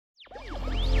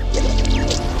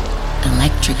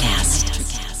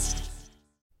NutraCast.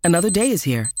 Another day is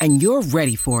here, and you're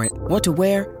ready for it. What to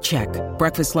wear? Check.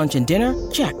 Breakfast, lunch, and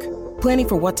dinner? Check. Planning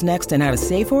for what's next and how to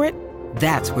save for it?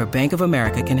 That's where Bank of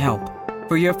America can help.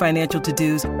 For your financial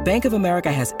to-dos, Bank of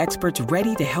America has experts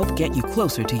ready to help get you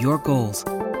closer to your goals.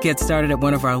 Get started at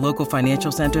one of our local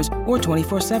financial centers or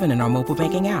 24/7 in our mobile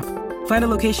banking app. Find a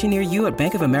location near you at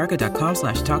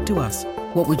bankofamerica.com/talktous.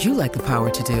 What would you like the power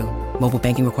to do? Mobile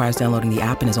banking requires downloading the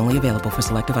app and is only available for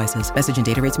select devices. Message and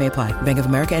data rates may apply. Bank of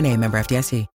America N.A., member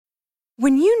FDIC.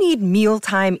 When you need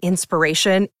mealtime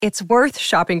inspiration, it's worth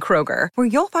shopping Kroger, where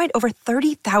you'll find over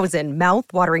 30,000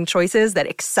 mouth-watering choices that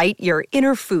excite your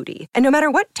inner foodie. And no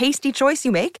matter what tasty choice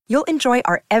you make, you'll enjoy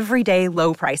our everyday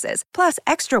low prices, plus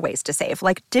extra ways to save,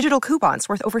 like digital coupons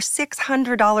worth over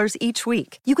 $600 each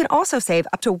week. You can also save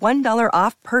up to $1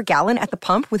 off per gallon at the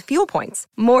pump with fuel points.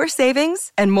 More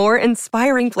savings and more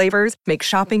inspiring flavors make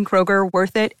shopping Kroger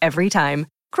worth it every time.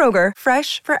 Kroger,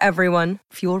 fresh for everyone.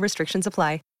 Fuel restrictions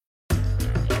apply.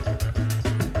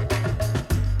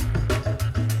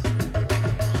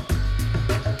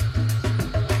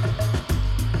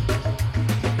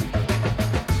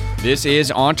 This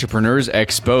is Entrepreneurs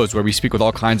Exposed, where we speak with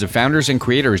all kinds of founders and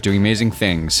creators doing amazing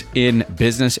things in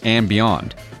business and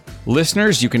beyond.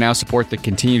 Listeners, you can now support the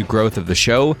continued growth of the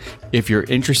show. If you're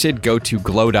interested, go to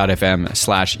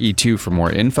glow.fm/E2 for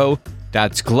more info.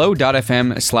 That's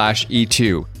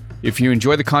glow.fm/E2. If you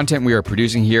enjoy the content we are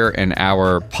producing here and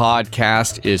our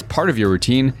podcast is part of your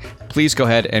routine, please go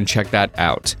ahead and check that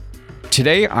out.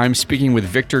 Today, I'm speaking with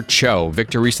Victor Cho.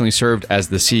 Victor recently served as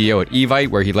the CEO at Evite,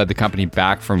 where he led the company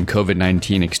back from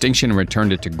COVID-19 extinction and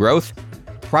returned it to growth.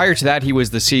 Prior to that, he was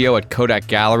the CEO at Kodak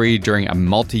Gallery during a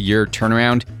multi-year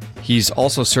turnaround. He's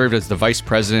also served as the vice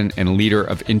president and leader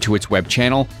of Intuit's web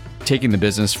channel, taking the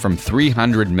business from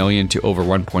 $300 million to over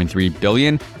 $1.3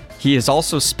 billion. He has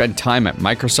also spent time at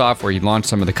Microsoft, where he launched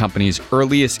some of the company's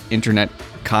earliest internet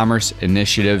commerce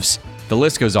initiatives. The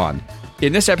list goes on.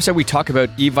 In this episode, we talk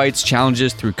about Evite's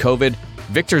challenges through COVID,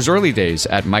 Victor's early days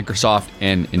at Microsoft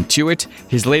and Intuit,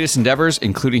 his latest endeavors,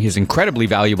 including his incredibly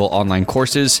valuable online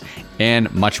courses,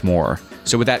 and much more.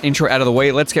 So with that intro out of the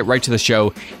way, let's get right to the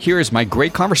show. Here is my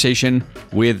great conversation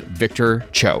with Victor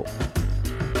Cho.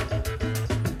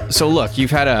 So look,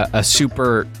 you've had a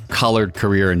super colored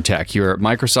career in tech. You were at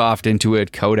Microsoft,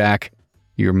 Intuit, Kodak.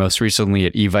 You were most recently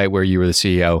at Evite, where you were the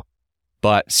CEO.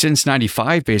 But since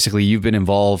 95, basically, you've been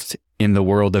involved in the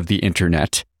world of the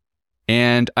internet.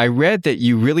 And I read that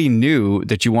you really knew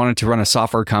that you wanted to run a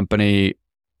software company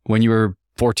when you were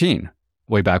 14,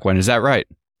 way back when. Is that right?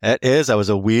 It is. I was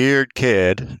a weird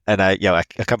kid, and I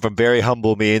come from very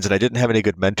humble means, and I didn't have any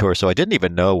good mentors, so I didn't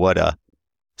even know what a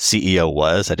CEO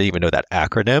was. I didn't even know that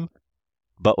acronym.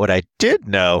 But what I did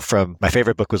know from my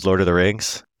favorite book was Lord of the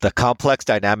Rings, the complex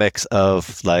dynamics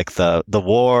of like the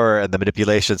war and the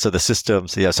manipulations of the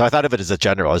systems. So I thought of it as a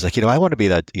general. I was like, I want to be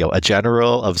a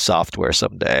general of software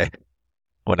someday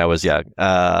when I was young.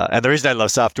 And the reason I love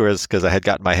software is because I had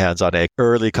gotten my hands on an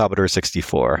early Commodore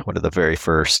 64, one of the very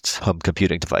first home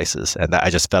computing devices. And I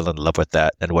just fell in love with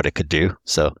that and what it could do.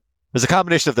 So it was a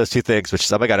combination of those two things, which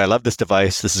is, oh my God, I love this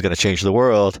device. This is going to change the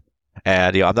world.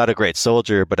 And I'm not a great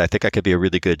soldier, but I think I could be a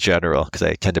really good general because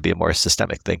I tend to be a more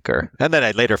systemic thinker. And then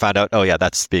I later found out, oh yeah,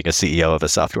 that's being a CEO of a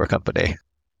software company.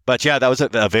 But yeah, that was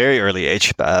at a very early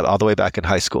age, all the way back in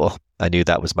high school. I knew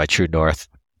that was my true north.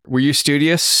 Were you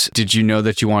studious? Did you know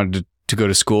that you wanted to go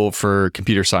to school for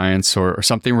computer science or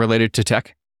something related to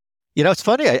tech? It's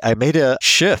funny. I made a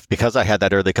shift because I had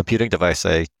that early computing device.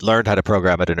 I learned how to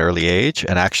program at an early age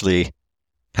and actually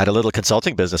had a little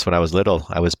consulting business when I was little.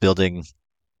 I was building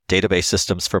database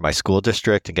systems for my school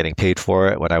district and getting paid for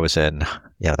it when I was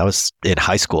that was in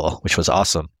high school, which was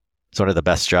awesome. It's one of the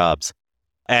best jobs.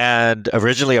 And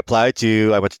originally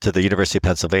I went to the University of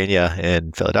Pennsylvania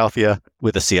in Philadelphia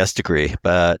with a CS degree,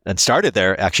 and started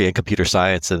there actually in computer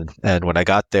science. And when I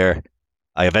got there,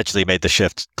 I eventually made the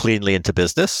shift cleanly into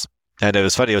business. And it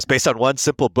was funny. It was based on one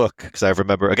simple book because I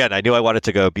remember, again, I knew I wanted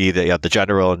to go be the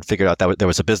general and figured out that there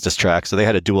was a business track. So they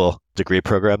had a dual degree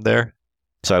program there.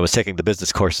 So I was taking the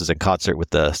business courses in concert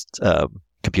with the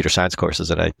computer science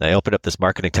courses. And I opened up this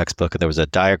marketing textbook and there was a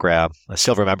diagram. I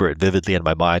still remember it vividly in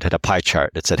my mind. It had a pie chart.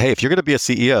 It said, hey, if you're going to be a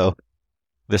CEO,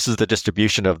 this is the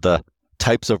distribution of the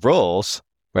types of roles,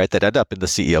 right, that end up in the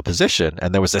CEO position.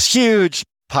 And there was this huge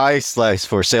pie slice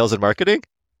for sales and marketing.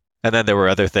 And then there were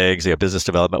other things, business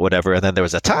development, whatever. And then there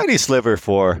was a tiny sliver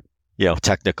for,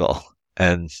 technical.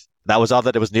 And that was all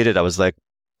that it was needed. I was like,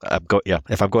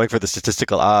 if I'm going for the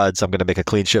statistical odds, I'm going to make a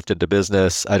clean shift into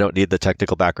business. I don't need the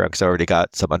technical background because I already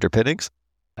got some underpinnings.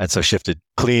 And so shifted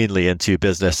cleanly into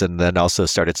business and then also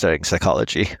started studying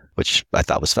psychology, which I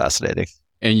thought was fascinating.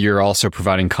 And you're also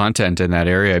providing content in that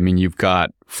area. I mean, you've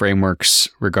got frameworks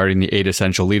regarding the 8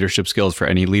 essential leadership skills for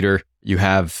any leader. You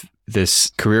have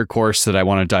this career course that I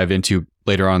want to dive into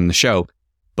later on in the show.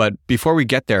 But before we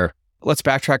get there, let's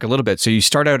backtrack a little bit. So you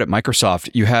start out at Microsoft.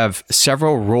 You have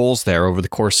several roles there over the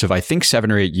course of, I think,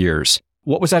 7 or 8 years.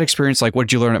 What was that experience like? What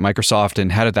did you learn at Microsoft,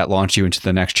 and how did that launch you into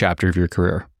the next chapter of your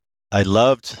career? I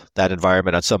loved that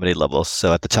environment on so many levels.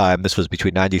 So at the time, this was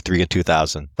between 93 and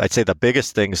 2000. I'd say the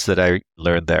biggest things that I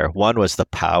learned there, one was the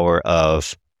power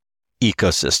of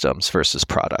ecosystems versus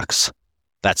products.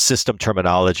 That system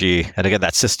terminology, and again,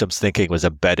 that systems thinking was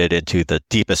embedded into the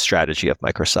deepest strategy of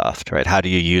Microsoft, right? How do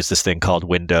you use this thing called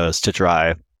Windows to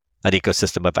drive an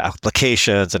ecosystem of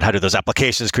applications, and how do those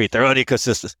applications create their own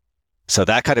ecosystems? So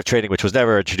that kind of training, which was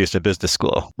never introduced in business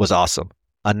school, was awesome.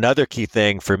 Another key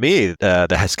thing for me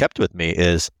that has kept with me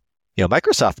is,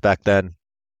 Microsoft back then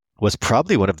was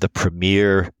probably one of the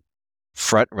premier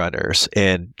front runners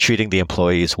in treating the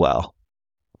employees well,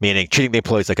 meaning treating the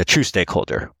employees like a true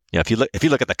stakeholder. If you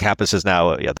look at the campuses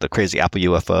now, the crazy Apple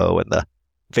UFO and the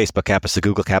Facebook campus, the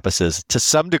Google campuses, to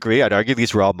some degree, I'd argue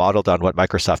these were all modeled on what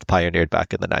Microsoft pioneered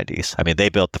back in the 90s. I mean, they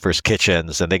built the first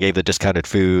kitchens, and they gave the discounted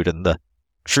food and the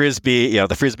Frisbee,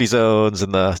 the Frisbee zones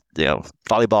and the,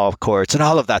 volleyball courts and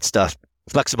all of that stuff.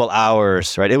 Flexible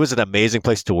hours, right? It was an amazing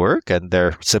place to work, and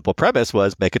their simple premise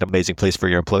was make it an amazing place for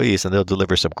your employees, and they'll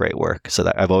deliver some great work. So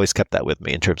I've always kept that with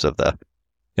me in terms of the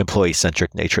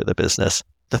employee-centric nature of the business.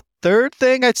 The third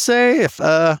thing I'd say,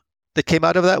 that came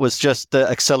out of that, was just the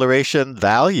acceleration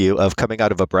value of coming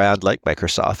out of a brand like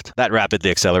Microsoft. That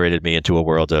rapidly accelerated me into a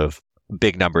world of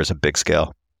big numbers and big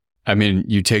scale. I mean,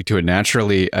 you take to it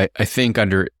naturally. I think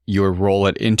under your role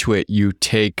at Intuit, you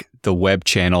take the web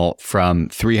channel from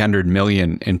 300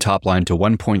 million in top line to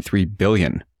 1.3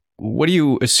 billion. What do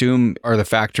you assume are the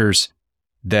factors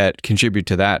that contribute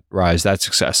to that rise, that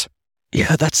success?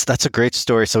 Yeah, that's a great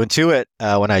story. So Intuit,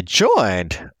 when I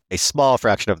joined, a small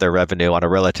fraction of their revenue on a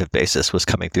relative basis was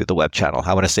coming through the web channel.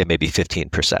 I want to say maybe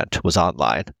 15% was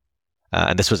online.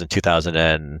 And this was in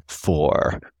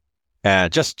 2004.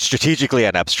 And just strategically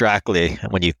and abstractly,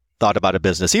 when you thought about a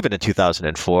business, even in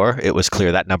 2004, it was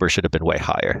clear that number should have been way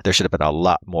higher. There should have been a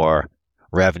lot more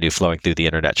revenue flowing through the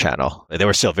internet channel. They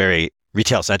were still very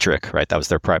retail centric, right? That was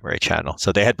their primary channel.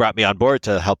 So they had brought me on board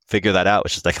to help figure that out,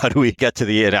 which is like, how do we get to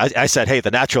the end? I said, hey, the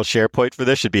natural share point for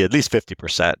this should be at least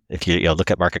 50%. If you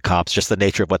look at market comps, just the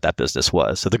nature of what that business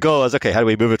was. So the goal is, okay, how do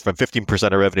we move it from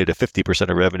 15% of revenue to 50%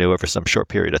 of revenue over some short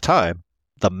period of time?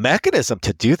 The mechanism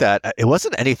to do that, it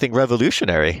wasn't anything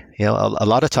revolutionary. A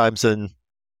lot of times in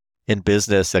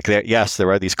business, like there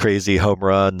are these crazy home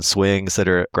run swings that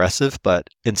are aggressive, but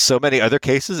in so many other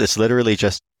cases, it's literally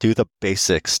just do the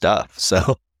basic stuff.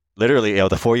 So literally,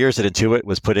 the 4 years at Intuit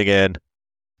was putting in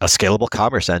a scalable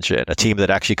commerce engine, a team that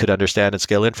actually could understand and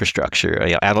scale infrastructure,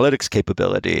 analytics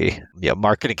capability,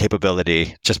 marketing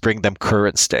capability, just bring them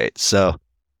current state. So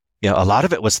a lot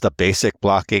of it was the basic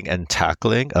blocking and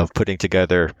tackling of putting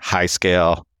together high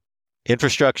scale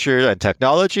infrastructure and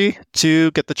technology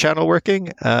to get the channel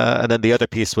working. And then the other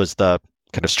piece was the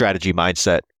kind of strategy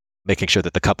mindset, making sure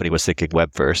that the company was thinking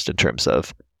web first in terms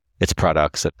of its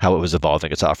products and how it was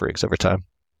evolving its offerings over time.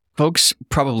 Folks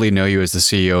probably know you as the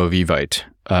CEO of Evite.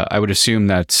 I would assume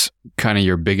that's kind of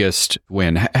your biggest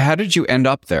win. How did you end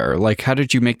up there? Like, how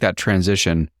did you make that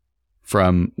transition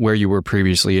from where you were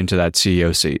previously into that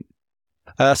CEO seat?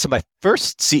 So my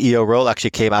first CEO role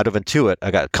actually came out of Intuit. I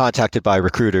got contacted by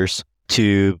recruiters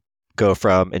to go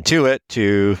from Intuit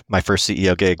to my first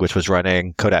CEO gig, which was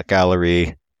running Kodak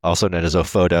Gallery, also known as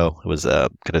Ophoto. It was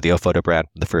kind of the Ophoto brand,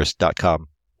 the first .com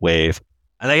wave.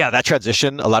 And then, that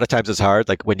transition a lot of times is hard.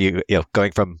 Like when you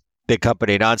going from big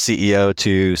company non-CEO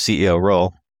to CEO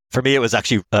role. For me, it was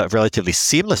actually a relatively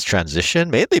seamless transition,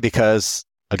 mainly because,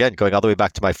 again, going all the way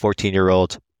back to my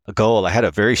 14-year-old goal, I had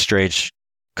a very strange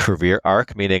career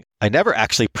arc, meaning I never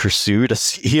actually pursued a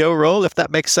CEO role, if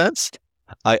that makes sense.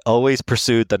 I always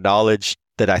pursued the knowledge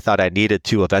that I thought I needed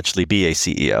to eventually be a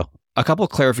CEO. A couple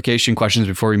of clarification questions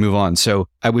before we move on. So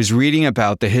I was reading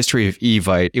about the history of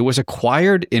Evite. It was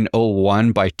acquired in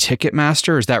 2001 by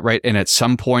Ticketmaster. Is that right? And at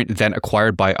some point then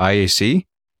acquired by IAC?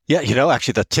 Yeah,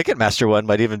 actually the Ticketmaster one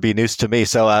might even be news to me.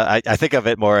 So I think of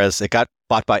it more as it got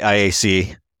bought by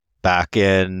IAC back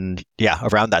in,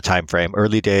 around that time frame,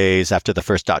 early days after the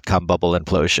first .com bubble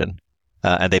implosion.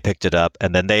 And they picked it up.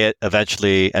 And then they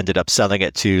eventually ended up selling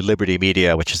it to Liberty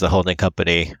Media, which is the holding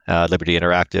company, Liberty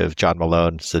Interactive. John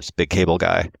Malone, so this big cable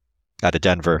guy out of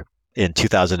Denver. In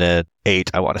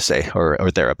 2008, I want to say, or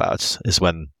thereabouts, is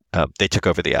when they took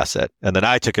over the asset. And then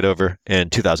I took it over in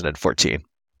 2014.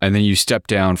 And then you stepped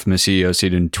down from the CEO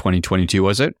seat in 2022,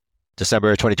 was it?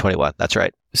 December 2021. That's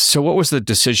right. So what was the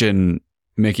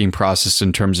decision-making process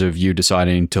in terms of you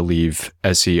deciding to leave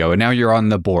as CEO? And now you're on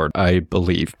the board, I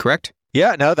believe, correct?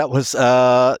 Yeah, no, that was,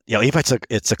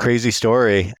 it's a crazy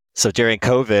story. So during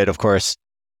COVID, of course,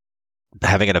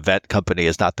 having an event company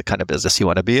is not the kind of business you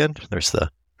want to be in. There's the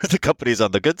companies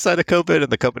on the good side of COVID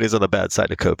and the companies on the bad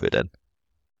side of COVID. And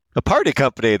a party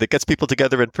company that gets people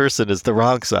together in person is the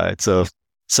wrong side. So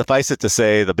suffice it to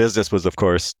say, the business was, of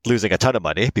course, losing a ton of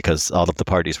money because all of the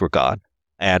parties were gone.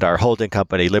 And our holding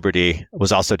company, Liberty,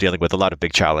 was also dealing with a lot of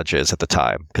big challenges at the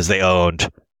time because they owned,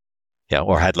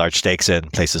 or had large stakes in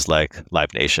places like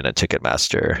Live Nation and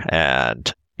Ticketmaster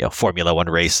and, Formula One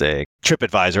racing,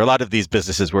 TripAdvisor. A lot of these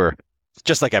businesses were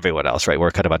just like everyone else, right?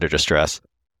 We're kind of under distress.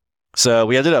 So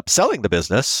we ended up selling the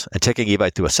business and taking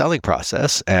eBite through a selling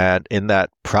process. And in that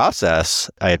process,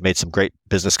 I had made some great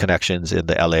business connections in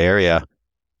the LA area.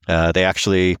 They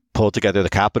actually pulled together the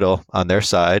capital on their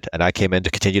side, and I came in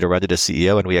to continue to run it as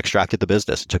CEO, and we extracted the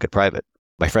business and took it private.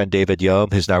 My friend David Yom,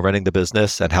 who's now running the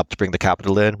business and helped bring the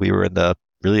capital in, we were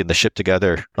really in the ship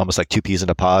together, almost like two peas in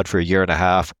a pod for a year and a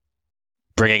half,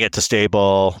 bringing it to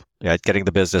stable, getting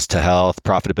the business to health,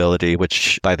 profitability,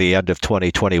 which by the end of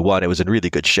 2021, it was in really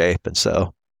good shape. And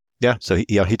so,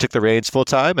 he took the reins full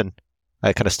time, and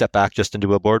I kind of stepped back just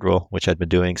into a board role, which I'd been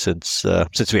doing since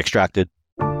we extracted.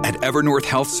 At Evernorth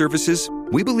Health Services,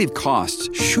 we believe costs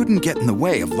shouldn't get in the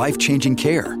way of life-changing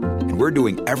care, and we're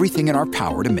doing everything in our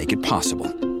power to make it possible.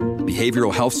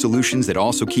 Behavioral health solutions that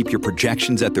also keep your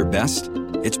projections at their best?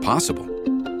 It's possible.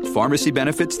 Pharmacy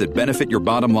benefits that benefit your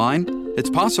bottom line? It's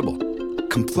possible.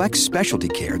 Complex specialty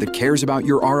care that cares about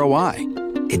your ROI?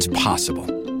 It's possible.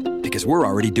 Because we're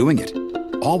already doing it.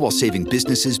 All while saving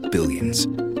businesses billions.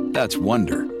 That's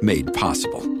Wonder made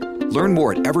possible. Learn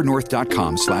more at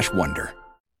evernorth.com/wonder.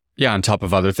 Yeah, on top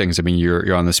of other things, I mean,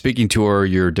 you're on the speaking tour,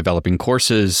 you're developing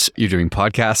courses, you're doing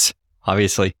podcasts,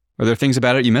 obviously. Are there things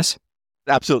about it you miss?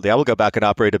 Absolutely. I will go back and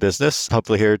operate a business,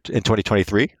 hopefully here in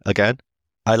 2023 again.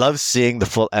 I love seeing the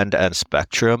full end-to-end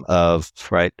spectrum of,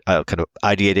 kind of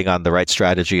ideating on the right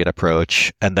strategy and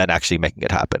approach, and then actually making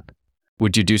it happen.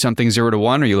 Would you do something 0 to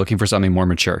 1, or are you looking for something more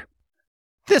mature?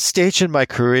 This stage in my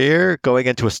career, going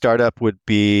into a startup would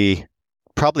be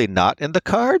probably not in the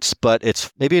cards, but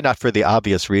it's maybe not for the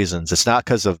obvious reasons. It's not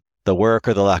because of the work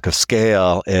or the lack of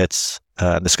scale. It's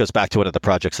this goes back to one of the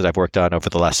projects that I've worked on over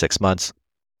the last 6 months.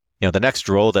 The next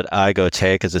role that I go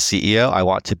take as a CEO, I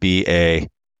want to be a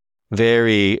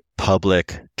very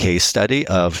public case study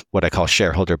of what I call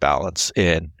shareholder balance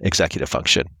in executive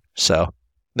function. So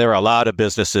there are a lot of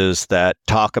businesses that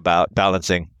talk about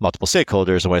balancing multiple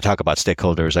stakeholders. And when I talk about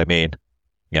stakeholders, I mean,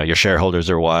 your shareholders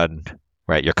are one,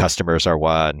 right? Your customers are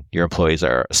one, your employees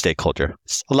are a stakeholder.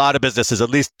 A lot of businesses at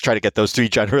least try to get those three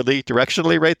generally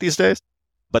directionally right these days.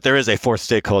 But there is a fourth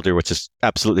stakeholder, which is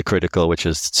absolutely critical, which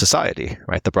is society,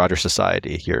 right? The broader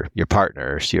society, your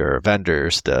partners, your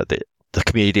vendors, the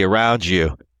community around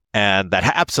you. And that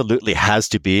absolutely has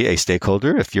to be a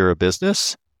stakeholder if you're a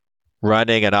business.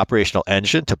 Running an operational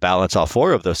engine to balance all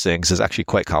four of those things is actually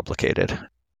quite complicated.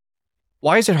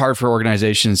 Why is it hard for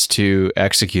organizations to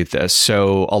execute this?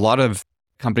 So a lot of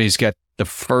companies get the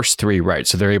first three right.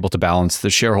 So they're able to balance the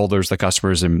shareholders, the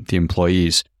customers, and the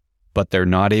employees, but they're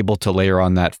not able to layer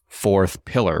on that fourth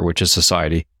pillar, which is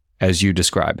society, as you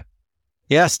describe.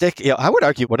 Yeah, I would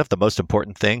argue one of the most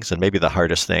important things, and maybe the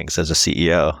hardest things as a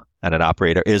CEO and an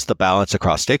operator, is the balance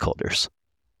across stakeholders.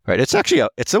 Right? It's actually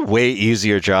it's a way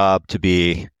easier job to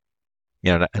be,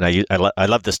 and I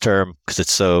love this term because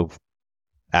it's so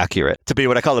accurate, to be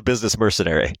what I call a business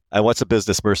mercenary. And what's a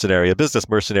business mercenary? A business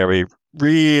mercenary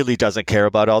really doesn't care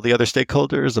about all the other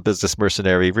stakeholders. A business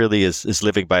mercenary really is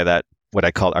living by that, what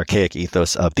I call archaic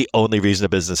ethos of the only reason a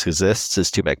business exists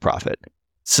is to make profit.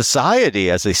 Society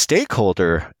as a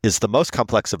stakeholder is the most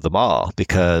complex of them all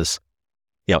because,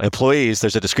 employees,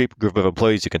 there's a discrete group of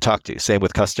employees you can talk to. Same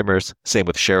with customers, same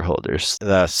with shareholders.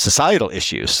 The societal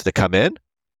issues that come in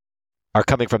are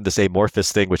coming from this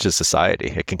amorphous thing, which is society.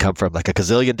 It can come from like a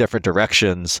gazillion different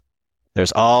directions.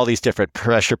 There's all these different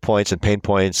pressure points and pain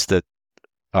points that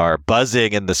are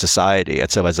buzzing in the society. And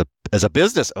so as a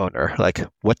business owner, like,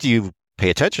 what do you pay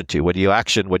attention to? What do you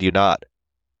action? What do you not?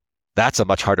 That's a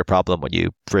much harder problem when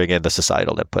you bring in the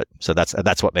societal input. So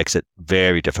that's what makes it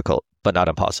very difficult, but not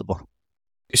impossible.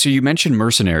 So you mentioned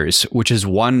mercenaries, which is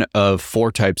one of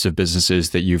 4 types of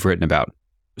businesses that you've written about.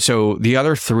 So the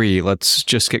other 3, let's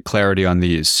just get clarity on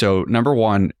these. So number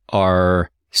 1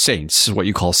 are saints, what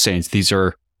you call saints. These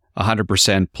are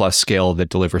 100% plus scale that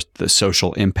delivers the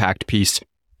social impact piece.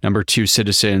 Number 2,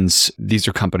 citizens. These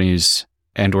are companies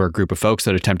and or a group of folks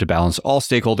that attempt to balance all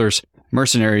stakeholders.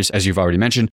 Mercenaries, as you've already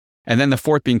mentioned, And then the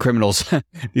fourth being criminals.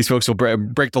 These folks will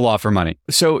break the law for money.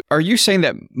 So are you saying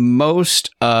that most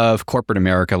of corporate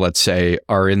America, let's say,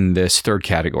 are in this third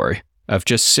category of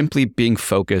just simply being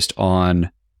focused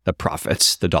on the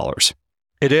profits, the dollars?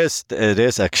 It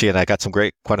is actually, and I got some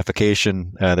great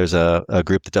quantification. There's a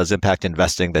group that does impact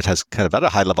investing that has kind of at a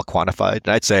high level quantified.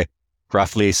 And I'd say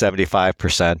roughly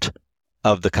 75%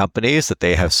 of the companies that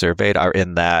they have surveyed are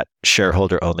in that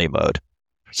shareholder only mode.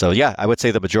 So yeah, I would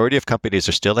say the majority of companies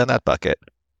are still in that bucket.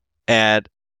 And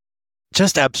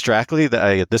just abstractly,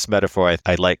 this metaphor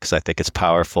I like because I think it's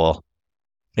powerful,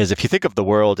 is if you think of the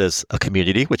world as a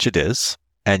community, which it is,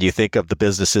 and you think of the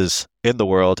businesses in the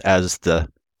world as the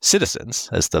citizens,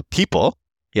 as the people,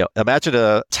 imagine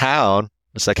a town.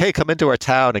 It's like, hey, come into our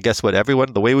town, and guess what?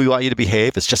 Everyone, the way we want you to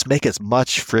behave is just make as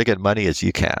much friggin' money as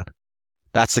you can.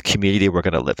 That's the community we're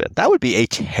going to live in. That would be a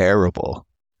terrible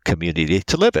community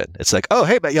to live in. It's like, oh,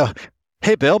 hey,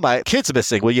 Bill, my kid's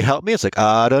missing. Will you help me? It's like,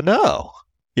 I don't know.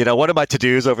 One of my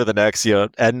to-dos over the next,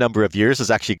 N number of years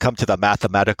is actually come to the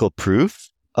mathematical proof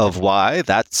of why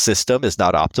that system is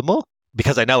not optimal.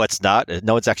 Because I know it's not.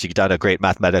 No one's actually done a great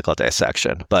mathematical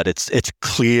dissection, but it's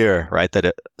clear, right,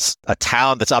 that a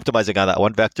town that's optimizing on that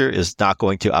one vector is not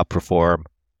going to outperform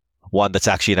one that's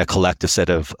actually in a collective set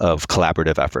of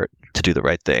collaborative effort to do the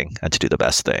right thing and to do the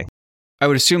best thing. I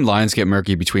would assume lines get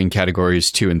murky between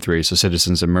categories 2 and 3, so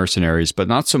citizens and mercenaries, but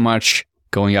not so much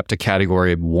going up to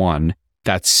category 1,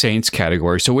 that's saints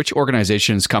category. So which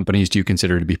organizations, companies do you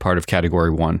consider to be part of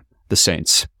category 1? The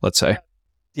saints, let's say.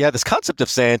 Yeah, this concept of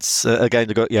saints, again,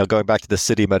 going back to the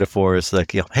city metaphor, is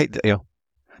like, hey,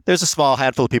 there's a small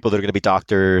handful of people that are going to be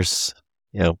doctors,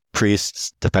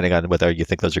 priests, depending on whether you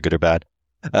think those are good or bad.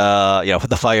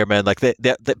 The firemen, like they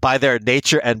by their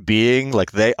nature and being,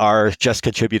 like they are just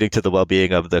contributing to the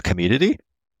well-being of the community.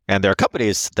 And there are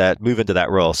companies that move into that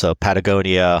role. So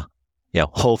Patagonia,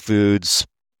 Whole Foods,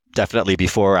 definitely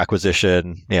before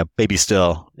acquisition, maybe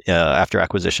still after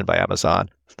acquisition by Amazon.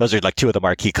 Those are like two of the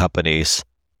marquee companies.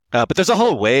 But there's a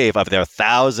whole wave of, there are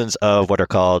thousands of what are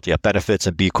called benefits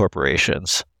and B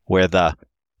corporations, where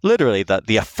literally the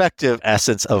effective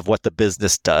essence of what the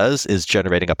business does is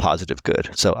generating a positive good.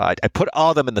 So I put all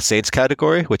of them in the saints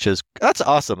category, that's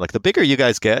awesome. Like the bigger you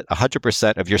guys get,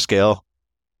 100% of your scale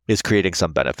is creating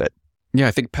some benefit. Yeah,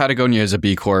 I think Patagonia is a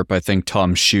B Corp. I think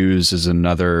Tom Shoes is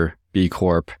another B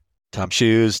Corp. Tom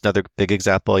Shoes, another big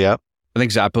example, yeah. I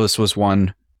think Zappos was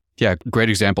one. Yeah, great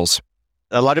examples.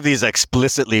 A lot of these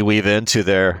explicitly weave into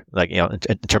their, in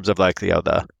terms of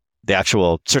the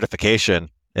actual certification,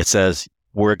 it says,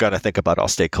 we're going to think about all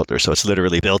stakeholders. So it's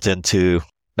literally built into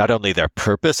not only their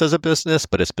purpose as a business,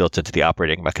 but it's built into the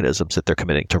operating mechanisms that they're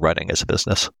committing to running as a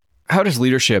business. How does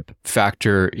leadership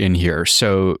factor in here?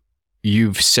 So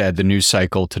you've said the news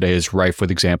cycle today is rife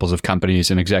with examples of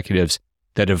companies and executives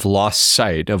that have lost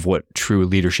sight of what true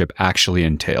leadership actually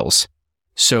entails.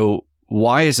 So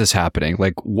why is this happening?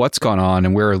 Like, what's gone on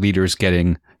and where are leaders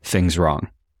getting things wrong?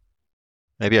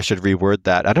 Maybe I should reword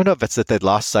that. I don't know if it's that they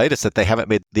lost sight. It's that they haven't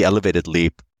made the elevated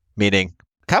leap, meaning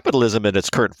capitalism in its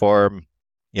current form,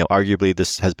 arguably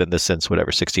this has been this since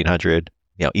 1600,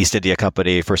 East India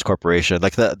Company, first corporation,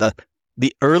 like the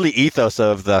early ethos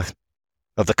of the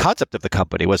concept of the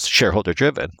company was shareholder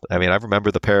driven. I mean, I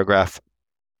remember the paragraph,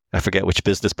 I forget which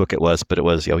business book it was, but it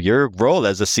was, your role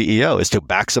as a CEO is to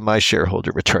maximize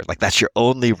shareholder return. Like that's your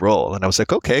only role. And I was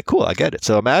like, okay, cool. I get it.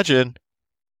 So imagine,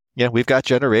 we've got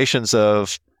generations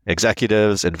of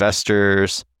executives,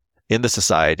 investors in the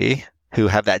society who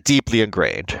have that deeply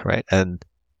ingrained, right? And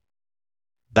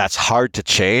that's hard to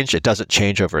change. It doesn't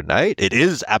change overnight. It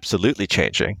is absolutely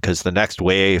changing because the next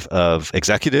wave of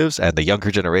executives and the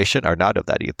younger generation are not of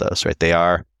that ethos, right? They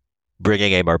are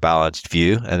bringing a more balanced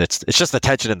view, and it's just the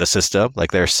tension in the system.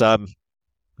 Like there's some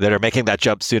that are making that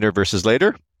jump sooner versus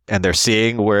later, and they're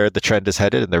seeing where the trend is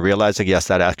headed, and they're realizing, yes,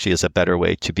 that actually is a better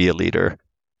way to be a leader.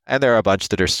 And there are a bunch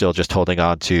that are still just holding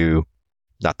on to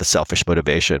not the selfish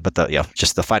motivation, but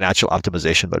just the financial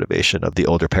optimization motivation of the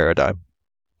older paradigm.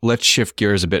 Let's shift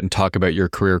gears a bit and talk about your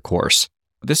career course.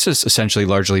 This is essentially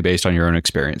largely based on your own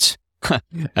experience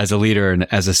as a leader and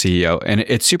as a CEO. And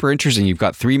it's super interesting. You've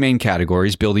got 3 main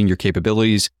categories: building your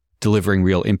capabilities, delivering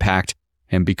real impact,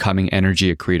 and becoming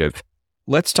energy accretive.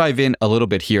 Let's dive in a little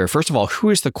bit here. First of all,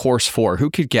 who is the course for? Who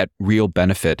could get real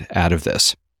benefit out of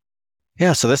this?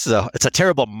 Yeah, so it's a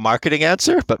terrible marketing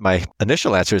answer, but my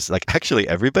initial answer is actually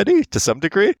everybody to some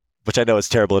degree, which I know is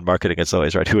terrible in marketing. It's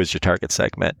always, right, who is your target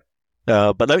segment?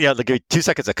 But let me give you 2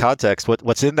 seconds of context.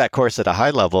 What's in that course at a high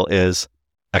level is,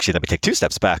 actually, let me take 2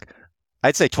 steps back.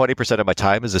 I'd say 20% of my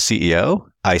time as a CEO,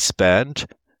 I spend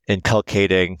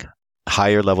inculcating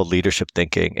higher level leadership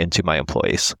thinking into my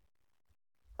employees.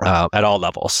 at all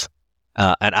levels.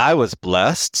 And I was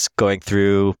blessed going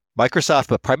through Microsoft,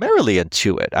 but primarily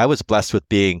Intuit. I was blessed with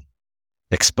being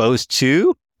exposed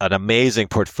to an amazing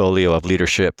portfolio of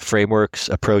leadership frameworks,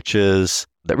 approaches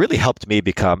that really helped me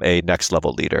become a next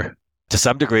level leader. To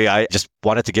some degree, I just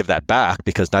wanted to give that back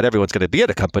because not everyone's going to be at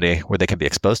a company where they can be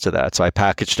exposed to that. So I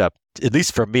packaged up, at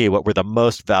least for me, what were the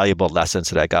most valuable lessons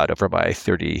that I got over my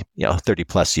 30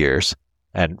 plus years,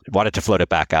 and wanted to float it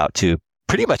back out to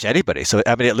pretty much anybody. So,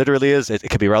 I mean, it literally is, it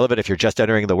can be relevant if you're just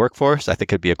entering the workforce. I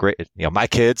think it'd be a great, my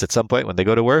kids at some point when they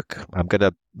go to work, I'm going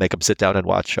to make them sit down and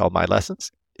watch all my lessons.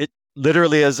 It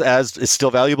literally is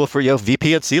still valuable for,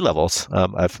 VP and C levels.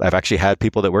 I've actually had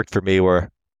people that worked for me where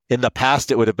in the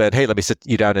past, it would have been, hey, let me sit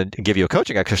you down and give you a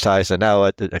coaching exercise. And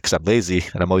now, because I'm lazy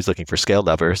and I'm always looking for scale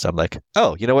levers, I'm like,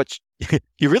 oh, you know what?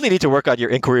 You really need to work on your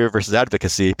inquiry versus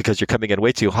advocacy because you're coming in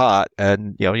way too hot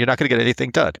and, you're not going to get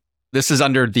anything done. This is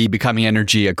under the Becoming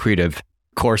Energy Accretive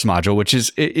course module, which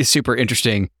is super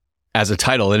interesting as a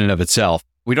title in and of itself.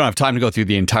 We don't have time to go through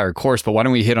the entire course, but why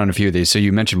don't we hit on a few of these? So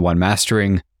you mentioned one,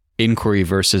 mastering inquiry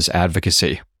versus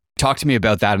advocacy. Talk to me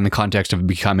about that in the context of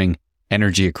becoming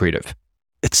energy accretive.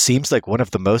 It seems like one of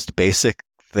the most basic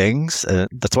things.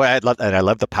 That's why I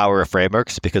love the power of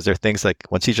frameworks, because they're things like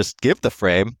once you just give the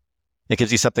frame, it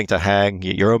gives you something to hang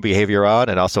your own behavior on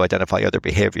and also identify other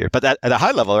behavior. But at a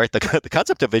high level, right, the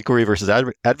concept of inquiry versus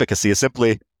advocacy is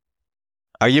simply,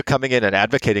 are you coming in and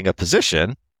advocating a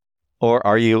position, or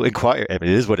are you inquiring? I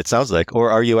mean, it is what it sounds like. Or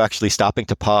are you actually stopping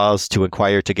to pause to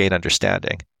inquire to gain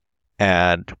understanding?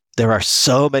 And there are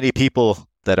so many people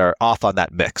that are off on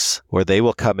that mix where they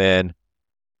will come in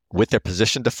with their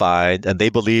position defined, and they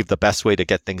believe the best way to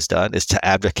get things done is to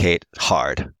advocate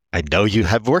hard. I know you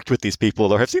have worked with these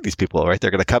people or have seen these people, right?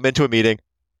 They're going to come into a meeting.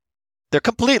 They're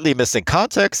completely missing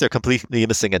context. They're completely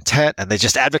missing intent, and they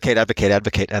just advocate.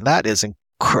 And that is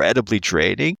incredibly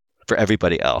draining for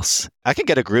everybody else. I can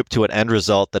get a group to an end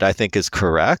result that I think is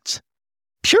correct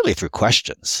purely through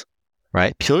questions,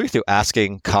 right? Purely through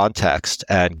asking context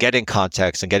and getting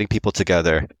people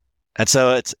together. And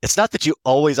so it's not that you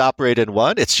always operate in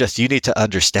one. It's just you need to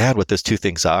understand what those two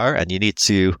things are, and you need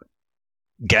to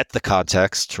get the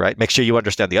context, right? Make sure you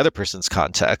understand the other person's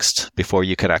context before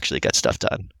you can actually get stuff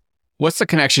done. What's the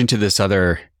connection to this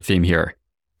other theme here?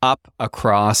 Up,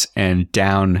 across, and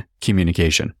down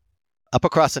communication. Up,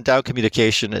 across, and down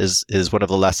communication is one of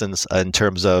the lessons in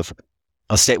terms of,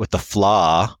 I'll state with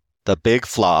the big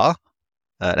flaw.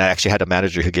 And I actually had a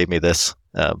manager who gave me this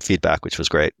feedback, which was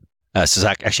great. This is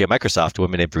actually a Microsoft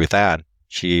woman named Ruth Ann.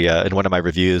 She, in one of my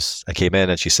reviews, I came in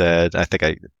and she said, I think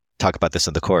I talk about this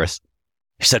in the course.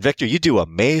 She said, Victor, you do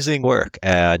amazing work.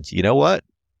 And you know what?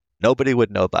 Nobody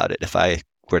would know about it if I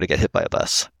were to get hit by a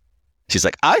bus. She's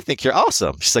like, I think you're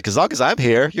awesome. She's like, as long as I'm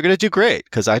here, you're going to do great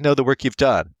because I know the work you've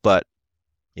done. But,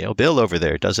 Bill over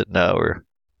there doesn't know.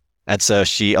 And so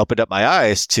she opened up my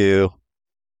eyes to,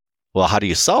 well, how do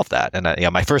you solve that?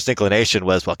 And my first inclination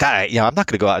was, well, God, I'm not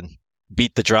going to go out and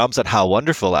beat the drums on how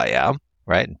wonderful I am,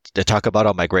 right? To talk about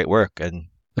all my great work. And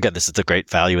again, this is the great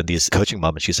value in these coaching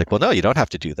moments. She's like, well, no, you don't have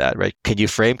to do that, right? Can you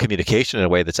frame communication in a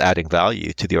way that's adding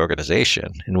value to the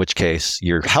organization? In which case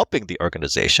you're helping the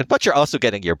organization, but you're also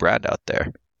getting your brand out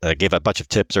there. I gave a bunch of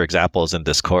tips or examples in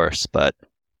this course, but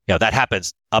that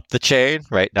happens up the chain,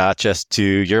 right? Not just to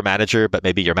your manager, but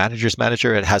maybe your manager's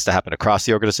manager. It has to happen across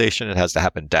the organization. It has to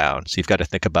happen down. So you've got to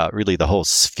think about really the whole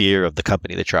sphere of the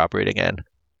company that you're operating in,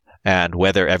 and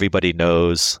whether everybody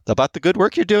knows about the good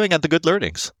work you're doing and the good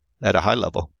learnings at a high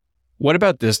level. What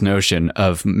about this notion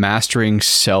of mastering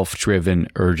self-driven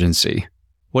urgency?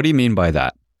 What do you mean by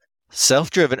that?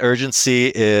 Self-driven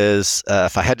urgency is,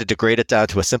 if I had to degrade it down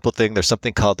to a simple thing, there's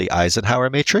something called the Eisenhower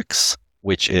Matrix,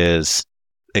 which is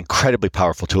an incredibly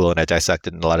powerful tool, and I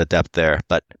dissected in a lot of depth there.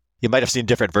 But you might have seen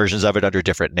different versions of it under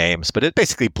different names, but it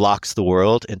basically blocks the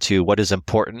world into what is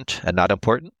important and not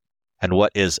important, and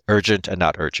what is urgent and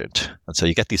not urgent. And so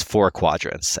you get these 4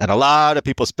 quadrants. And a lot of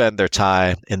people spend their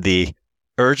time in the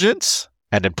urgent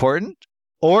and important,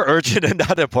 or urgent and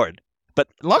not important. But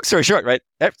long story short, right,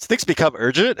 things become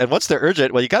urgent. And once they're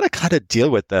urgent, well, you got to kind of deal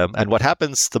with them. And what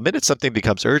happens the minute something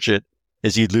becomes urgent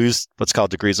is you lose what's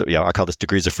called degrees of, I call this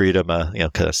degrees of freedom, kind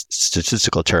of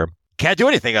statistical term. Can't do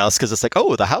anything else because it's like,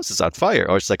 oh, the house is on fire.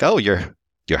 Or it's like, oh, you're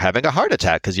having a heart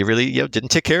attack because you really didn't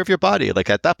take care of your body. Like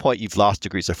at that point, you've lost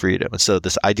degrees of freedom. And so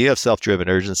this idea of self-driven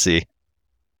urgency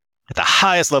at the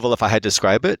highest level, if I had to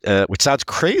describe it, which sounds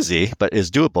crazy, but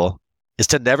is doable, is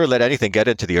to never let anything get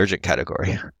into the urgent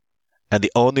category. And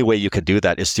the only way you can do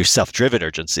that is through self-driven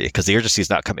urgency, because the urgency is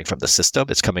not coming from the system.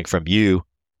 It's coming from you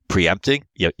preempting.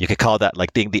 You could call that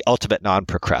like being the ultimate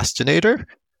non-procrastinator,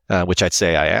 which I'd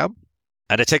say I am.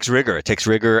 And it takes rigor. It takes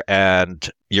rigor and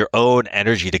your own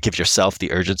energy to give yourself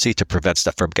the urgency to prevent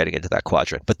stuff from getting into that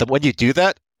quadrant. But when you do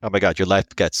that, oh my God, your life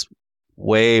gets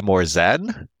way more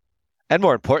zen and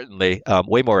more importantly,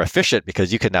 way more efficient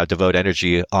because you can now devote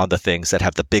energy on the things that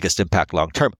have the biggest impact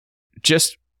long term.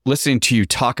 Just listening to you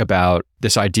talk about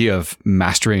this idea of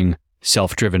mastering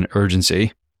self-driven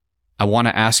urgency, I want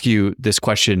to ask you this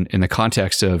question in the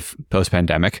context of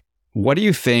post-pandemic. What do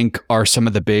you think are some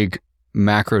of the big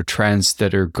macro trends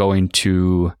that are going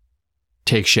to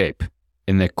take shape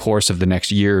in the course of the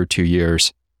next year or 2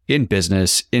 years in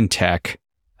business, in tech,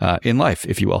 in life,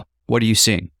 if you will? What are you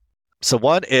seeing? So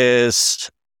one is,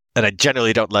 and I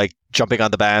generally don't like jumping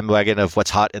on the bandwagon of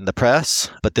what's hot in the press,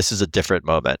 but this is a different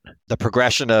moment. The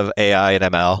progression of AI and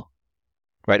ML,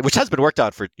 right, which has been worked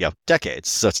on for decades.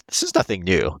 So this is nothing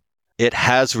new. It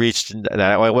has reached, and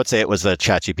I won't say it was a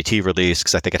ChatGPT release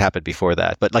because I think it happened before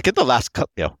that. But like in the last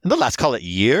call it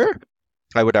year,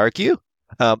 I would argue,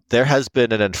 there has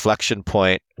been an inflection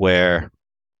point where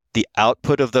the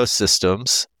output of those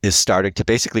systems is starting to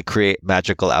basically create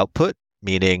magical output,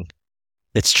 meaning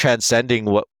it's transcending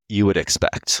what you would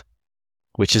expect,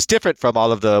 which is different from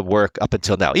all of the work up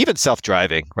until now. Even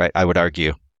self-driving, right? I would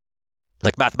argue.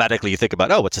 Like mathematically, you think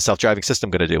about, what's a self-driving system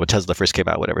going to do? When Tesla first came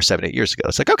out, 7-8 years ago,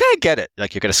 it's like, okay, I get it.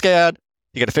 Like you're going to scan,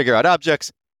 you're going to figure out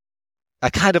objects. I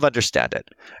kind of understand it,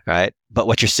 right? But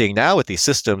what you're seeing now with these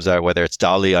systems are, whether it's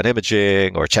DALL-E on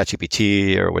imaging or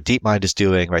ChatGPT or what DeepMind is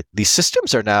doing, right? These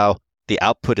systems are now, the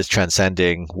output is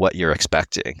transcending what you're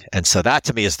expecting. And so that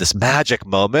to me is this magic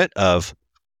moment of,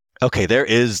 okay, there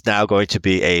is now going to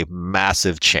be a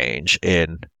massive change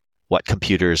in what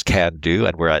computers can do.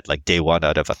 And we're at like day 1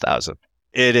 out of 1,000.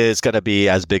 It is going to be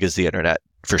as big as the internet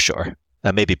for sure,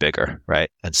 and maybe bigger,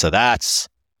 right? And so that's,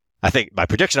 I think my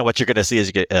prediction on what you're going to see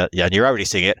is, and you're already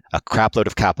seeing it, a crapload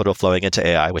of capital flowing into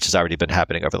AI, which has already been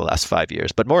happening over the last 5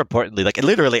 years. But more importantly, like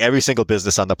literally every single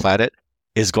business on the planet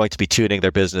is going to be tuning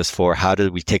their business for how do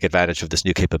we take advantage of this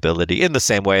new capability in the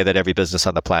same way that every business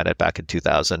on the planet back in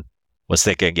 2000 was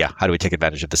thinking, how do we take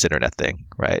advantage of this internet thing,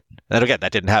 right? And again,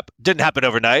 that didn't happen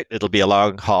overnight. It'll be a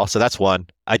long haul. So that's one.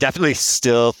 I definitely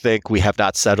still think we have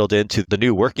not settled into the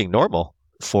new working normal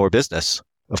for business.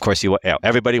 Of course,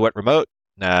 everybody went remote.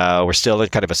 Now we're still in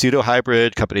kind of a pseudo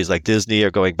hybrid. Companies like Disney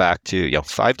are going back to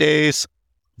 5 days.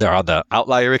 They're on the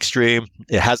outlier extreme.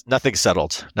 Nothing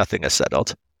settled. Nothing has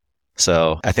settled.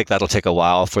 So I think that'll take a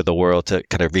while for the world to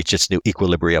kind of reach its new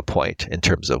equilibrium point in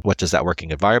terms of what does that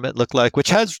working environment look like, which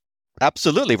has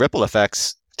absolutely ripple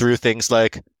effects through things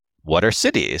like what are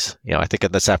cities? I think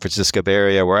in the San Francisco Bay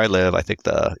Area where I live, I think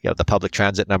the public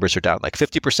transit numbers are down like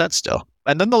 50% still.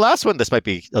 And then the last one, this might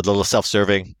be a little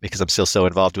self-serving because I'm still so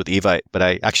involved with Evite, but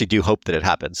I actually do hope that it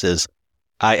happens, is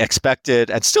I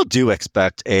expected and still do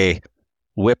expect a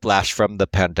whiplash from the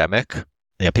pandemic.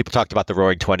 People talked about the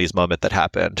Roaring 20s moment that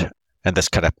happened and this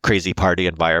kind of crazy party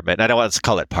environment. And I don't want to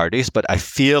call it parties, but I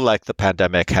feel like the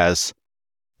pandemic has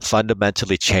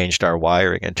fundamentally changed our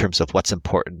wiring in terms of what's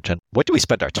important and what do we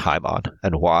spend our time on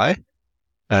and why.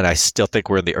 And I still think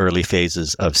we're in the early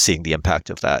phases of seeing the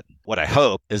impact of that. What I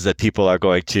hope is that people are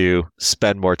going to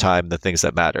spend more time in the things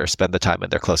that matter, spend the time in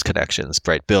their close connections,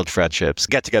 right? Build friendships,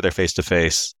 get together face to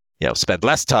face, spend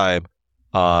less time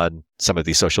on some of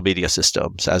these social media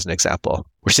systems, as an example.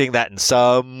 We're seeing that in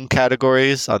some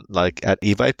categories like at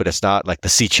Evite, but it's not like the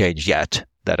sea change yet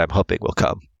that I'm hoping will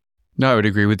come. No, I would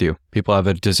agree with you. People have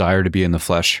a desire to be in the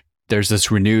flesh. There's this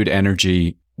renewed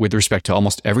energy with respect to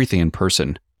almost everything in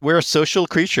person. We're social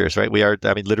creatures, right? We are,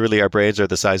 literally our brains are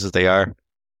the sizes they are,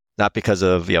 not because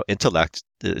of, intellect.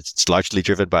 It's largely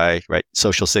driven by, right,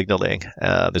 social signaling.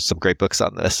 There's some great books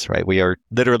on this, right?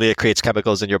 It creates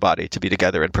chemicals in your body to be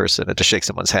together in person and to shake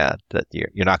someone's hand. That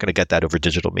you're not going to get that over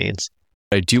digital means.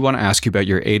 I do want to ask you about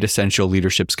your 8 essential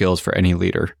leadership skills for any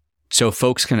leader. So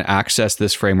folks can access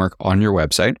this framework on your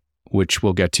website, which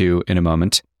we'll get to in a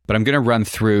moment. But I'm going to run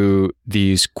through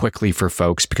these quickly for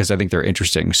folks because I think they're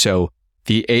interesting. So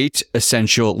the 8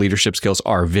 essential leadership skills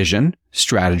are vision,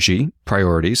 strategy,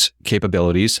 priorities,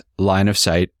 capabilities, line of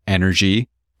sight, energy,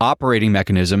 operating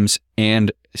mechanisms, and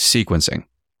sequencing.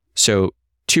 So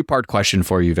 2-part question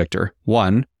for you, Victor.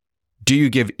 1, do you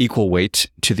give equal weight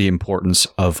to the importance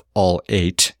of all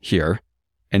 8 here?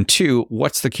 And 2,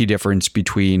 what's the key difference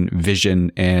between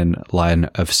vision and line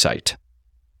of sight?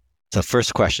 So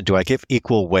first question, do I give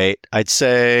equal weight? I'd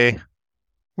say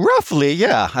roughly,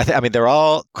 yeah. They're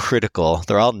all critical.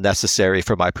 They're all necessary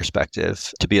from my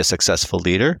perspective to be a successful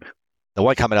leader. The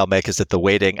one comment I'll make is that the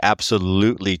weighting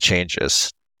absolutely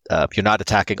changes. You're not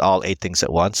attacking all 8 things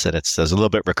at once, and it's a little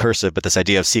bit recursive, but this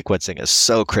idea of sequencing is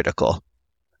so critical,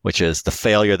 which is the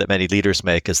failure that many leaders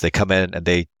make is they come in and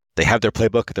they they have their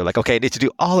playbook. They're like, okay, I need to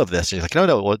do all of this. And you're like,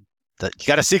 no, well, you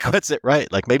got to sequence it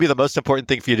right. Like maybe the most important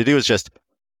thing for you to do is just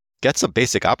get some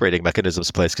basic operating mechanisms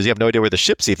in place because you have no idea where the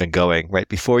ship's even going, right?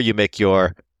 Before you make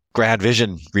your grand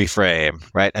vision reframe,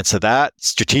 right? And so that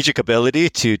strategic ability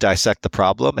to dissect the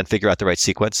problem and figure out the right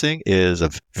sequencing is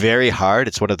very hard.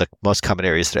 It's one of the most common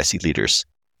areas that I see leaders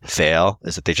fail,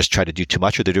 is that they just try to do too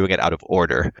much or they're doing it out of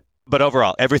order. But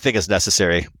overall, everything is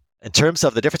necessary. In terms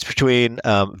of the difference between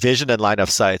vision and line of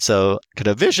sight, so kind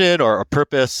of vision or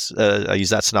purpose, I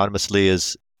use that synonymously,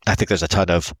 is I think there's a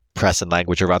ton of press and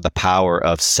language around the power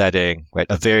of setting, right,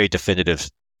 a very definitive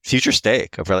future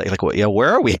stake of like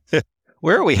where are we?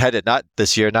 Where are we headed? Not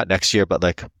this year, not next year, but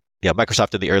like,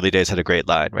 Microsoft in the early days had a great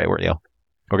line, right? Where,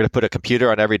 we're going to put a computer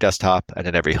on every desktop and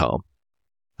in every home.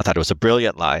 I thought it was a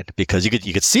brilliant line because you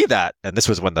could see that. And this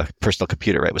was when the personal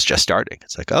computer, right, was just starting.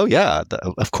 It's like, oh yeah,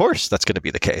 of course that's going to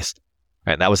be the case.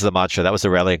 Right? And that was the mantra. That was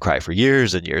the rallying cry for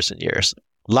years and years and years.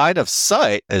 Line of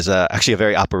sight is actually a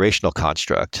very operational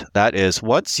construct. That is,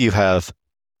 once you have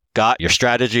got your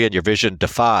strategy and your vision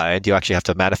defined, you actually have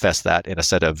to manifest that in a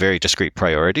set of very discrete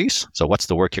priorities. So what's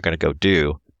the work you're going to go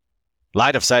do?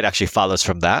 Line of sight actually follows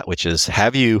from that, which is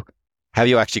have you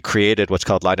actually created what's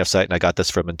called line of sight, and I got this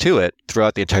from Intuit,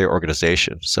 throughout the entire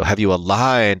organization. So have you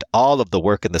aligned all of the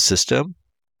work in the system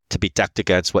to be decked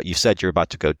against what you said you're about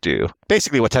to go do?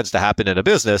 Basically, what tends to happen in a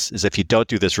business is if you don't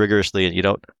do this rigorously and you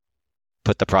don't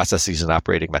put the processes and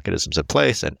operating mechanisms in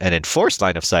place and enforce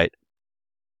line of sight,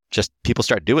 just people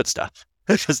start doing stuff.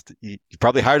 Just you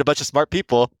probably hired a bunch of smart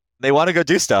people. They want to go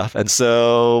do stuff. And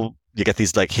so you get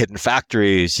these like hidden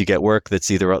factories. You get work that's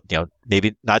either,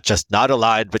 maybe not just not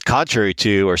aligned, but contrary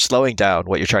to or slowing down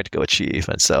what you're trying to go achieve.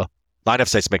 And so line of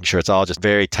sight's making sure it's all just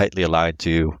very tightly aligned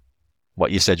to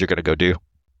what you said you're going to go do.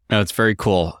 No, it's very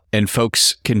cool. And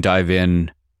folks can dive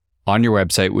in on your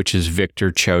website, which is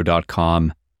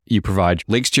victorcho.com. You provide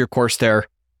links to your course there.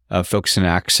 Folks can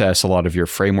access a lot of your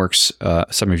frameworks,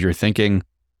 some of your thinking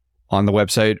on the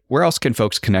website. Where else can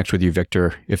folks connect with you,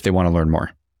 Victor, if they want to learn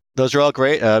more? Those are all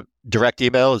great. Direct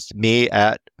email is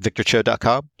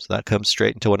me@victorcho.com. So that comes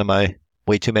straight into one of my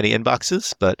way too many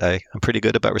inboxes, but I'm pretty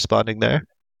good about responding there.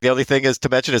 The only thing is to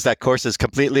mention is that course is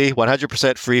completely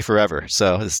 100% free forever.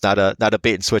 So it's not a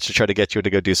bait and switch to try to get you to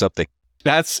go do something.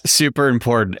 That's super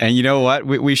important. And you know what?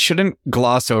 We shouldn't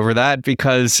gloss over that,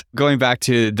 because going back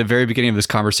to the very beginning of this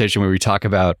conversation where we talk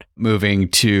about moving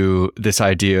to this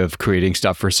idea of creating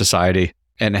stuff for society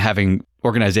and having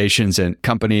organizations and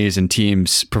companies and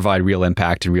teams provide real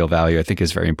impact and real value, I think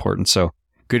is very important. So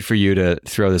good for you to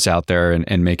throw this out there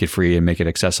and make it free and make it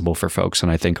accessible for folks.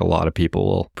 And I think a lot of people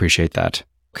will appreciate that.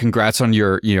 Congrats on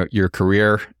your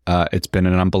career. It's been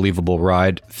an unbelievable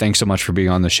ride. Thanks so much for being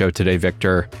on the show today,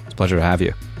 Victor. It's a pleasure to have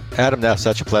you. Adam, now,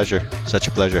 such a pleasure. Such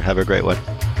a pleasure. Have a great one.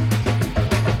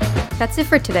 That's it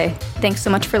for today. Thanks so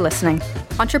much for listening.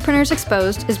 Entrepreneurs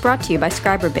Exposed is brought to you by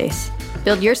Scriberbase.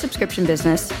 Build your subscription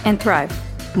business and thrive.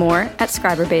 More at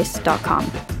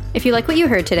scriberbase.com. If you like what you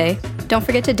heard today, don't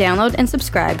forget to download and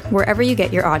subscribe wherever you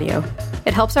get your audio.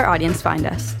 It helps our audience find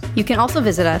us. You can also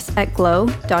visit us at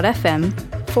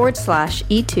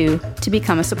glow.fm/E2 to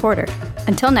become a supporter.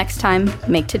 Until next time,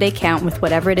 make today count with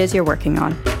whatever it is you're working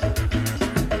on.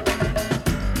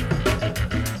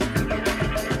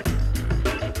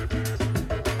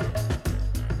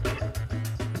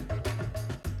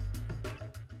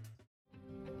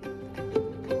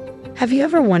 Have you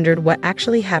ever wondered what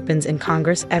actually happens in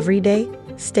Congress every day?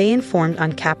 Stay informed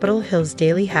on Capitol Hill's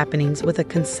daily happenings with a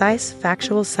concise,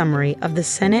 factual summary of the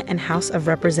Senate and House of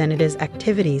Representatives'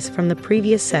 activities from the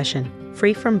previous session,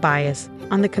 free from bias,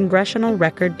 on the Congressional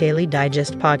Record Daily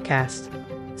Digest podcast.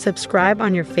 Subscribe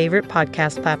on your favorite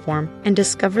podcast platform and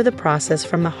discover the process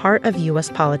from the heart of U.S.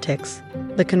 politics.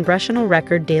 The Congressional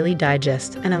Record Daily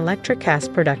Digest, an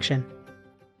Electricast production.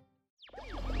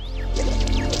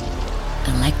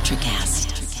 Electricast.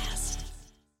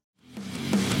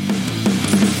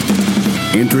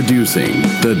 Introducing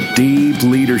the Deep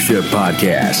Leadership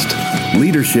Podcast.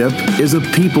 Leadership is a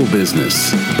people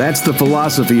business. That's the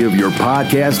philosophy of your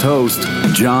podcast host,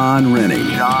 John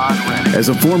Rennie. As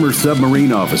a former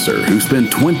submarine officer who spent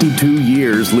 22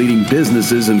 years leading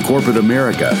businesses in corporate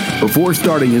America before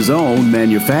starting his own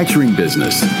manufacturing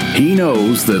business, he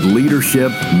knows that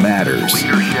leadership matters.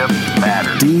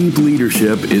 Deep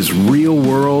Leadership is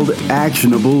real-world,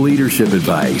 actionable leadership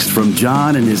advice from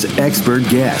John and his expert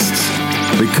guests.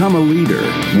 Become a leader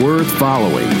worth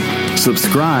following.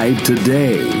 Subscribe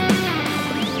today.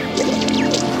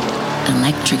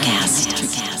 Electricast.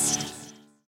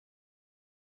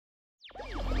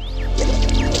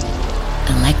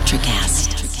 Electricast.